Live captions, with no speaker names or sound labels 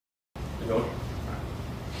You going?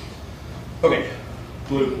 Okay,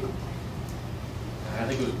 blue. I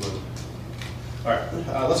think it was blue. All right,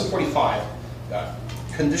 lesson 45,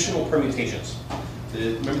 conditional permutations.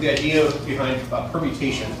 Remember the idea behind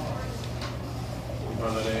permutation? We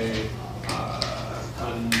call it a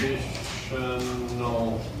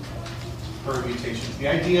conditional permutations. The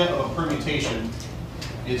idea of a permutation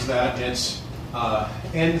is that it's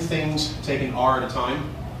n things taken r at a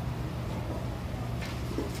time.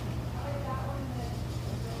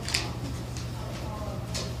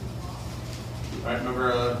 All right,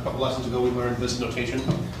 remember a couple lessons ago we learned this notation.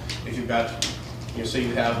 If you've got, say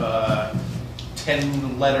you have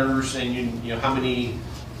 10 letters, and you know how many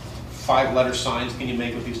 5-letter signs can you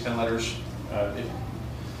make with these 10 letters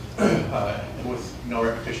with no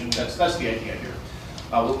repetition? That's the idea here.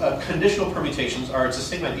 Conditional permutations are, it's the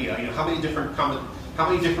same idea. How many different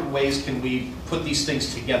ways can we put these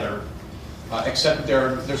things together? Except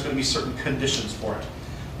there's going to be certain conditions for it.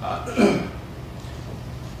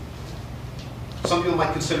 Some people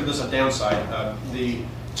might consider this a downside.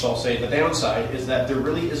 So I'll say the downside is that there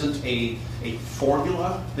really isn't a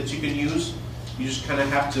formula that you can use. You just kind of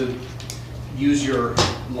have to use your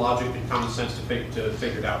logic and common sense to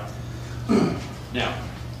figure it out. Now,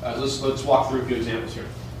 let's walk through a few examples here.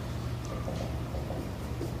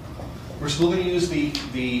 We're still going to use the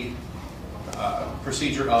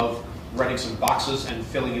procedure of writing some boxes and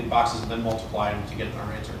filling in boxes and then multiplying to get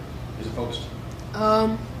our answer. Is it focused?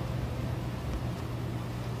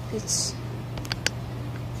 It's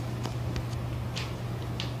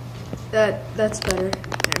that's better.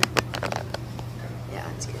 Yeah,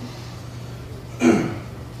 that's good.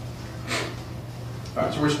 All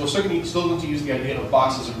right, so we're still going to use the idea of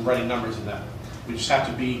boxes and writing numbers in that. We just have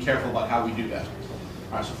to be careful about how we do that.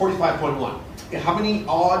 All right, so 45.1. How many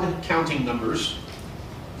odd counting numbers?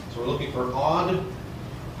 So we're looking for odd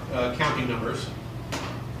counting numbers.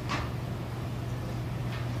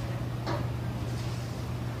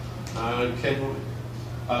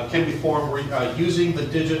 Can be formed using the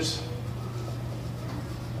digits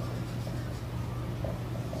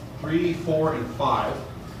 3, 4, and 5,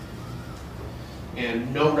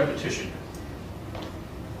 and no repetition.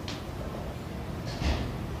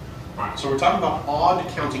 All right, so we're talking about odd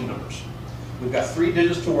counting numbers. We've got 3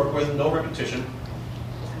 digits to work with, no repetition.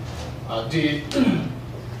 Does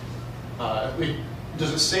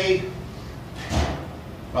it say?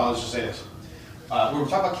 Well, let's just say this. When we're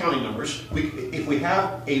talking about counting numbers, if we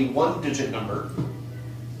have a 1-digit number,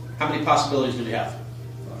 how many possibilities do we have?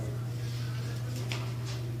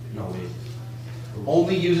 No, wait.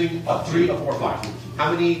 Only using a 3, a 4, 5.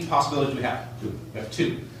 How many possibilities do we have? 2. We have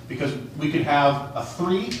 2. Because we could have a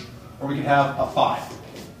 3 or we could have a 5.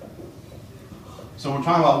 So when we're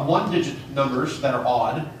talking about 1-digit numbers that are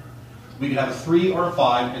odd, we could have a 3 or a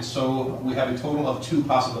 5, and so we have a total of 2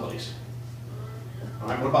 possibilities. All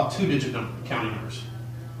right, what about 2-digit counting numbers?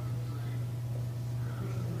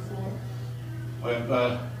 4. We have,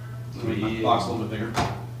 let me make the box a little bit bigger.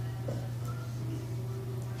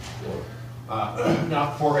 4.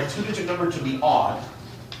 Now, for a 2-digit number to be odd,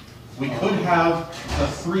 we could have the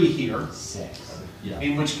 3 here. 6. Yeah.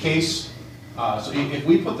 In which case, so if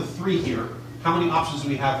we put the 3 here, how many options do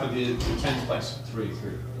we have for the 10th place? 3.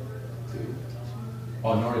 2.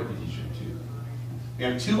 Oh, no repetition, 2. We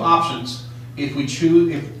have 2 options. If we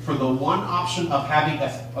choose, for the one option of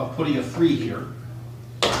putting a 3 here,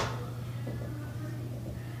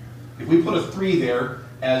 if we put a 3 there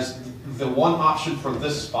as the one option for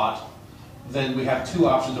this spot, then we have 2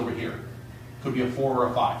 options over here. Could be a 4 or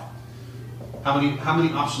a 5. How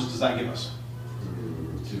many options does that give us?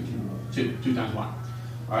 2. 2 times 1. All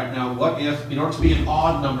right. Now, what if, in order to be an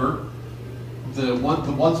odd number, the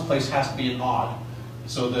ones place has to be an odd?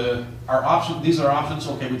 So these are options.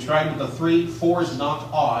 Okay, we tried with the 3. 4 is not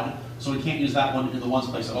odd, so we can't use that one in the ones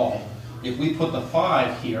place at all. If we put the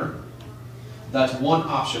 5 here, that's one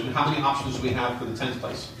option. How many options do we have for the 10th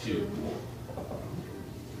place? 2.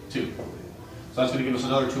 2. So that's going to give us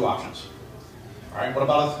another 2 options. All right. What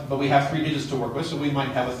about but we have 3 digits to work with, so we might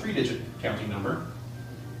have a 3-digit counting number.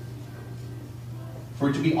 For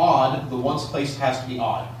it to be odd, the ones place has to be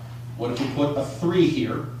odd. What if we put a 3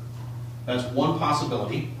 here? That's one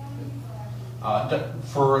possibility.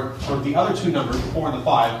 For the other 2 numbers, the 4 and the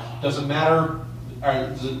 5, does it matter?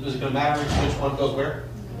 Is it going to matter which one goes where?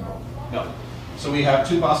 No. So we have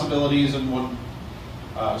 2 possibilities and one.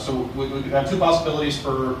 So we have 2 possibilities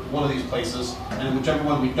for one of these places, and whichever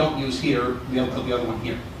one we don't use here, we have to put the other one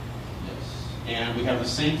here. Yes. And we have the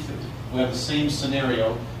same. We have the same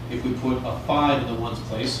scenario if we put a 5 in the ones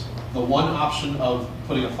place. The one option of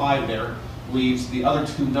putting a 5 there leaves the other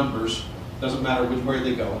 2 numbers. Doesn't matter where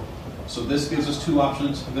they go. So this gives us 2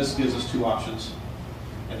 options, and this gives us 2 options.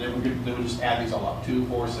 And then we just add these all up. 2,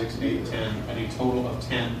 4, 6, 8, 10, and a total of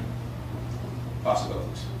 10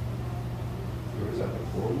 possibilities. Is that the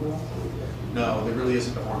formula? No, there really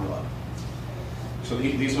isn't a formula. So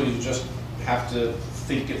these ones you just have to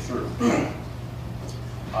think it through.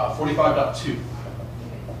 45.2.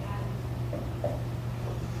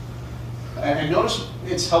 And notice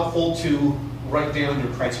it's helpful to write down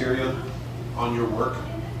your criteria on your work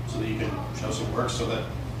so that you can show some work so that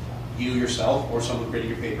you yourself or someone grading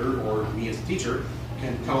your paper or me as a teacher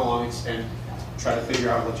can come along and try to figure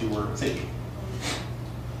out what you were thinking.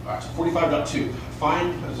 All right, so 45.2.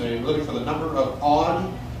 Find, as I'm looking for the number of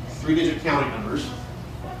odd 3-digit counting numbers.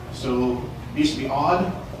 So it needs to be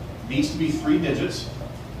odd, needs to be 3 digits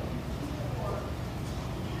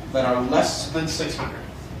that are less than 600.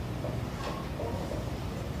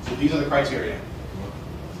 So these are the criteria.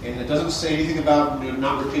 And it doesn't say anything about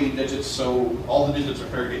not repeating digits, so all the digits are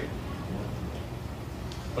fair game.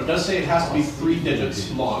 But it does say it has to be 3 digits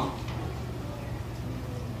long.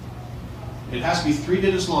 It has to be 3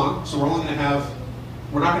 digits long, so we're not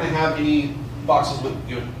going to have any boxes with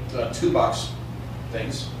 2 box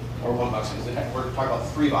things or 1 box things. We're talking about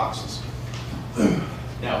 3 boxes.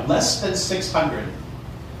 Now, less than 600.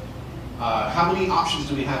 How many options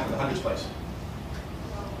do we have for the hundreds place?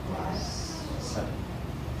 7.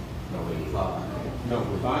 No, wait, 5. No,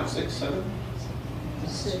 5, 6, 7.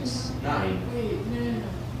 6. 9. Wait, no.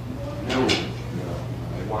 No.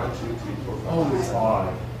 1, 2, 3, 4, 5. Oh, it's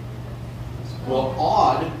odd. Well,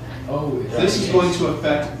 odd. Oh, This is going to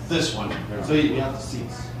affect this one. So we you, have 6.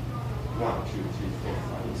 1, 2, 3, 4,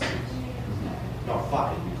 5, 6. No,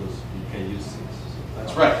 5 because you can use 6.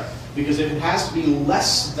 that's right. Because if it has to be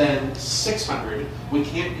less than 600, we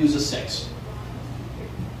can't use a 6.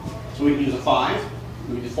 So we can use a 5,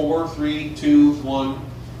 we can do 4, 3, 2, 1.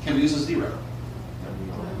 Can we use a 0?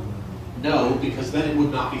 No, because then it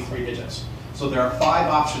would not be 3 digits. So there are 5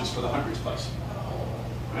 options for the hundreds place.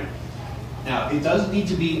 Right? Now, it does need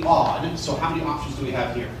to be odd, so how many options do we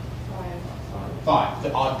have here? 5,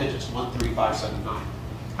 the odd digits, 1, 3, 5, 7, 9.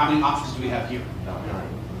 How many options do we have here?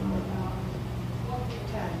 9.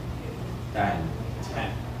 10.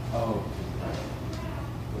 10. Oh.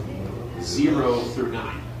 0 through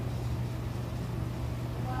 9.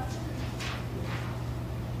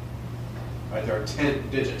 Right, there are 10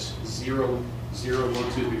 digits. 0, 0, 1,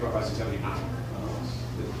 2, 3, 4, 5, 6, 7, 8, 9.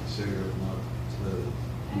 So you're not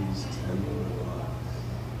to use 10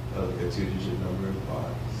 like a 2-digit number,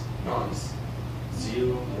 but No, it's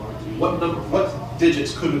 0, 1, 2. What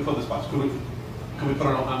digits could we put in this box? Could we put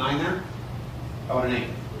a 9 there? How about an 8?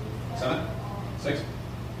 7, 6,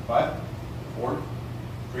 5, 4,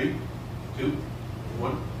 3, 2,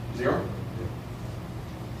 1, 0?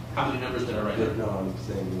 How many numbers did I write there? no, I'm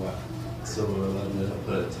saying what? So we're allowed to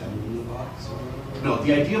put a 10 in the box? Or No,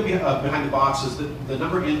 the idea behind the box is that the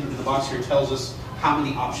number in the box here tells us how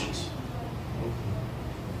many options.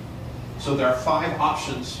 So there are 5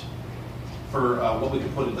 options for what we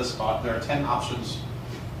could put in this spot. There are 10 options.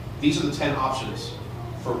 These are the 10 options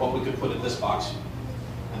for what we could put in this box.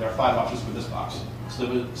 And there are 5 options for this box. So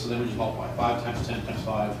then we just multiply. 5 times 10 times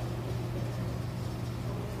 5.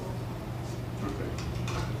 Okay.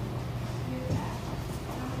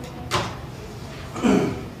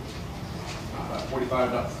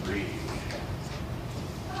 45.3.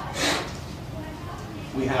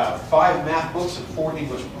 We have 5 math books and 4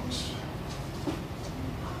 English books.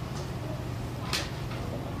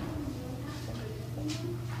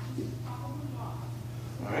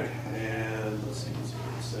 All right, and let's see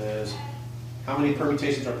what it says. How many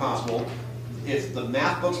permutations are possible if the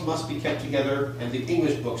math books must be kept together and the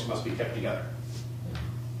English books must be kept together?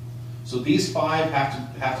 So these 5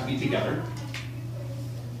 have to be together,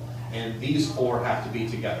 and these 4 have to be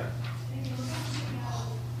together.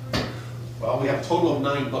 Well, we have a total of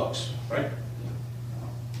 9 books, right?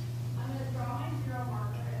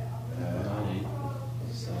 9,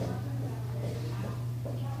 7.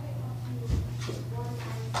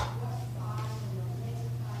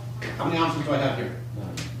 How many options do I have here?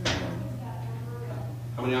 9.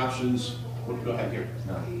 How many options do I have here?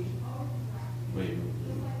 9. Wait.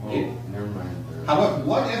 Oh, Yeah. never mind. However,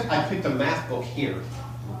 what if I picked a math book here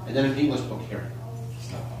and then an English book here?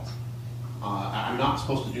 It's not possible. I'm not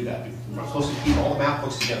supposed to do that. I'm supposed to keep all the math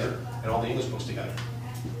books together and all the English books together.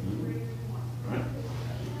 Right?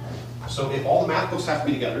 So if all the math books have to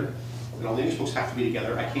be together and all the English books have to be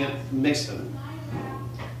together, I can't mix them.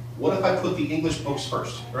 What if I put the English books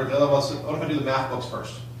first? Or the other ones, what if I do the math books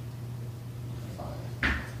first?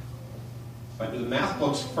 5. If I do the math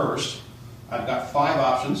books first, I've got 5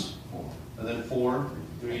 options, 4. and then 4,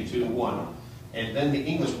 3, 2, 1. And then the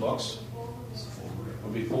English books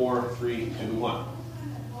will be 4, 3, 2, 1.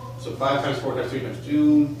 So 5 times 4 times 3 times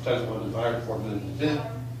 2 times 1 is 5, 4 times 10.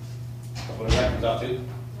 What does that come out to?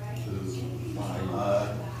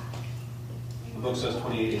 The book says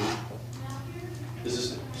 2880.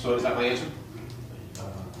 So is that my answer?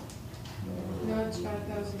 No, it's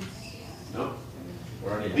 5,000. No.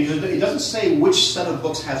 We're already Because it doesn't say which set of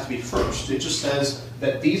books has to be first. It just says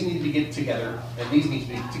that these need to get together and these need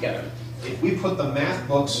to be together. If we put the math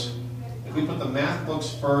books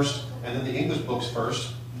first and then the English books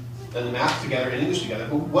first, then the math together and English together.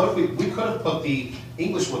 But what if we could have put the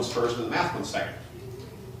English ones first and the math ones second?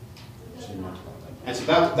 And so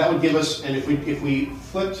that would give us, and if we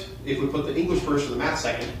put the English first and the math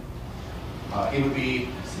second, it would be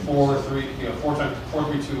 4, 3, 4,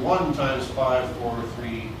 3, 2, 1 times 5, 4,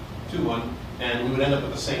 3, 2, 1, and we would end up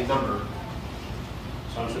with the same number.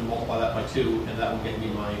 So I'm just going to multiply that by 2, and that will get me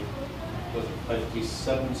my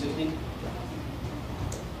 5760.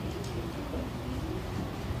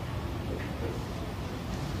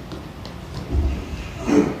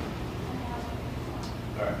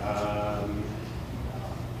 All right.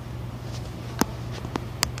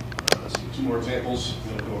 Let's see, 2 more examples. I'm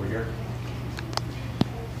going to go over here.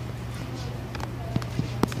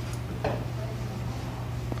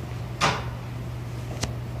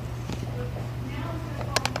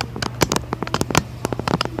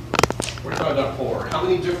 We're talking about 4. How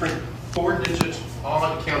many different 4-digit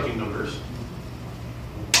odd counting numbers?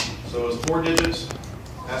 So it's 4 digits,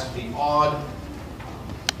 has to be odd.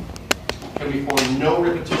 Can we form no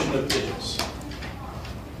repetition of digits?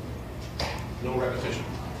 No repetition.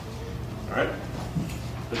 All right.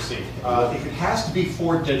 Let's see. If it has to be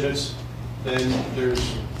 4 digits, then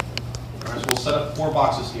there's. All right. So we'll set up 4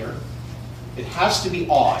 boxes here. It has to be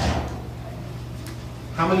odd.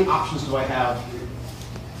 How many options do I have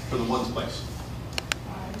for the ones place?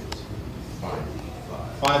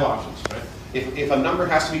 5 options, right? If a number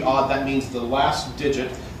has to be odd, that means the last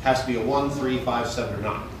digit has to be a 1, 3, 5, 7, or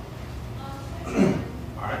 9.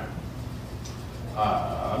 All right.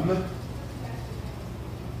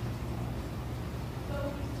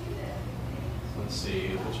 Let's see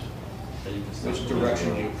which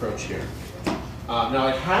direction you approach here. Now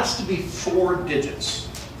it has to be 4 digits.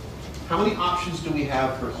 How many options do we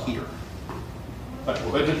have for here? But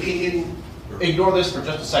ignore this for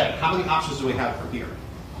just a second. How many options do we have for here?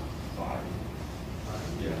 5.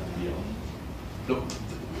 Yeah, beyond. No,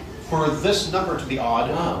 for this number to be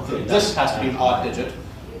odd, okay, this has to be an odd digit.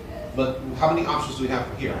 But how many options do we have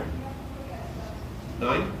for here?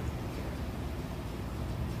 9?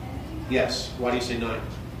 Yes. Why do you say 9?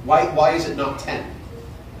 Why is it not 10?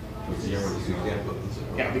 With 0. Because you can't put the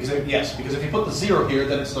 0. Yeah, because if you put the 0 here,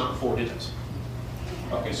 then it's not 4 digits.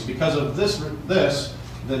 Okay, so because of this,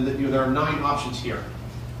 then there are 9 options here.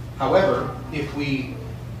 However, if we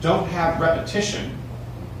don't have repetition,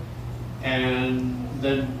 and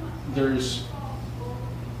then there's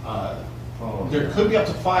there could be up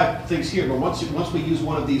to 5 things here, but once we use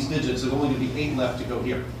one of these digits, there's only going to be 8 left to go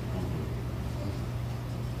here.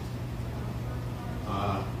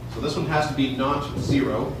 So this one has to be not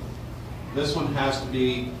 0. This one has to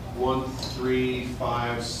be 1, 3,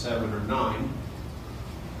 5, 7, or 9.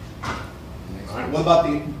 All right. What about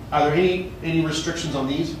are there any restrictions on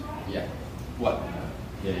these? Yeah. What?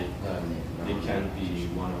 Yeah, it can be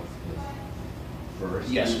one of the first.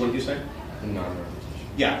 Yes. What did you say? Non-repetition.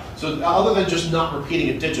 Yeah. So other than just not repeating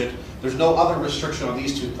a digit, there's no other restriction on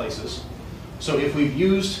these 2 places. So if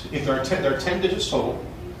there are 10 digits total,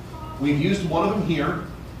 we've used one of them here,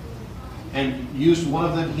 and used one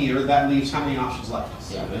of them here. That leaves how many options left?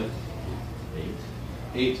 7, 8,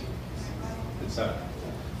 8, and 7.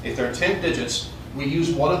 If there are 10 digits, we use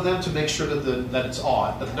one of them to make sure that it's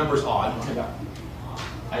odd, that the number is odd.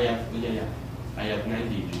 I have 9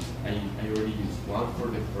 digits. I already used one for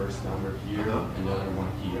the first number here and the other one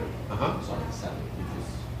here. Sorry, 7.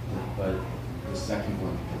 But the second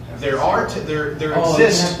one. There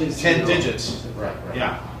exist 10 digits. Right.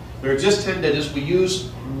 Yeah, there exist 10 digits. We use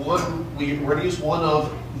one. We're going to use one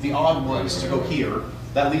of the odd ones to go here.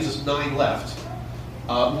 That leaves us 9 left.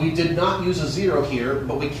 We did not use a 0 here,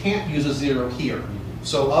 but we can't use a 0 here.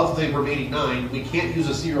 So of the remaining 9, we can't use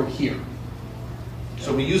a 0 here.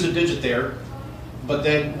 So we use a digit there, but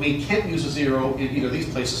then we can't use a 0 in either of these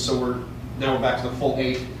places. So now we're back to the full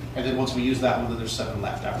 8, and then once we use that one, then there's 7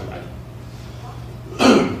 left after that.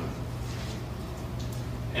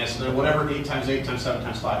 And so then whatever 8 times 8 times 7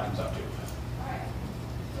 times 5 comes up to.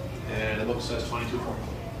 And the book says 2240.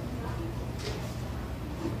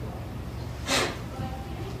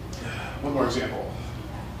 One more example.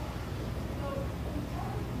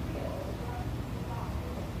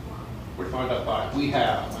 45.5. We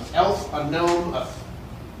have an elf, a gnome,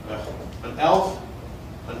 an elf,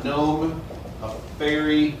 a gnome, a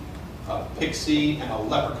fairy, a pixie, and a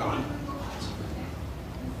leprechaun.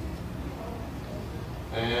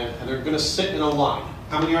 And they're going to sit in a line.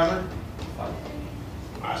 How many are there? 5.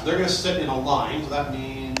 All right, so they're going to sit in a line, so that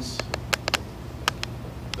means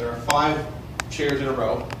there are 5 chairs in a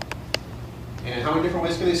row. And how many different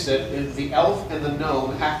ways can they sit? The elf and the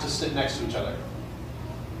gnome have to sit next to each other.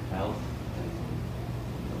 Elf.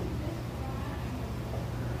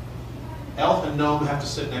 Elf and gnome have to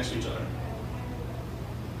sit next to each other.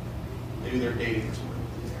 Maybe they're dating or something.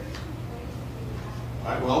 All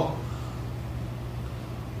right, well,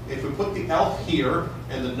 if we put the elf here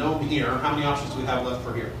and the gnome here, how many options do we have left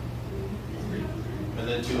for here? 3. And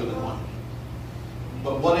then 2 and then 1.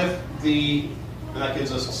 But what if and that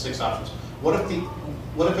gives us 6 options. What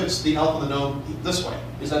if it's the elf and the gnome this way?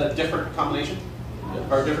 Is that a different combination?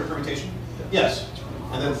 Yes. Or a different permutation? Yes.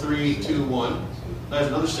 And then 3, 2, 1. There's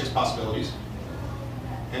another 6 possibilities.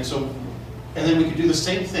 And then we could do the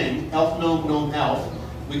same thing, elf, gnome, gnome, elf.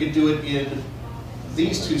 We could do it in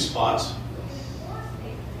these 2 spots.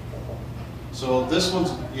 So this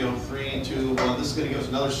one's, 3, 2, 1. This is going to give us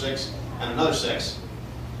another 6 and another 6.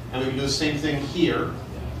 And we can do the same thing here.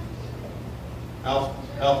 Elf,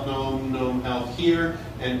 gnome, gnome, elf here,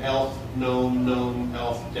 and elf, gnome,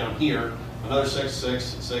 elf down here. Another 6, 6,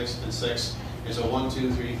 6, and 6. And so 1,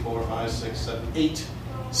 2, 3, 4, 5, 6, 7, 8.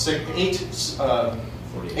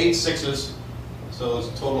 8 sixes. So it's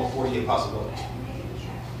a total of 48 possibilities.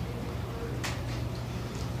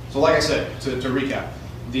 So like I said, to recap,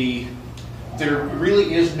 there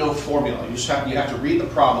really is no formula. You have to read the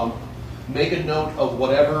problem, make a note of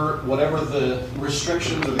whatever the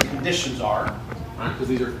restrictions or the conditions are, right? Because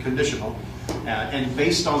these are conditional, and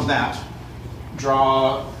based on that,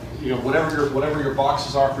 draw whatever your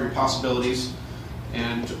boxes are for your possibilities.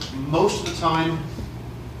 And most of the time,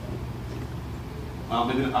 well,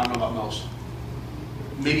 maybe I don't know about most.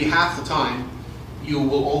 Maybe half the time, you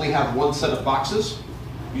will only have one set of boxes.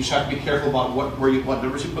 You just have to be careful about what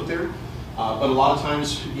numbers you put there. But a lot of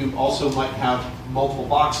times, you also might have multiple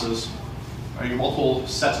boxes, or multiple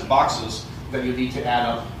sets of boxes that you need to add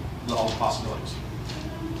up all the possibilities.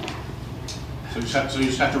 So you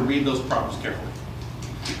just have to read those problems carefully.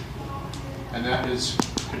 And that is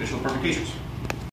conditional permutations.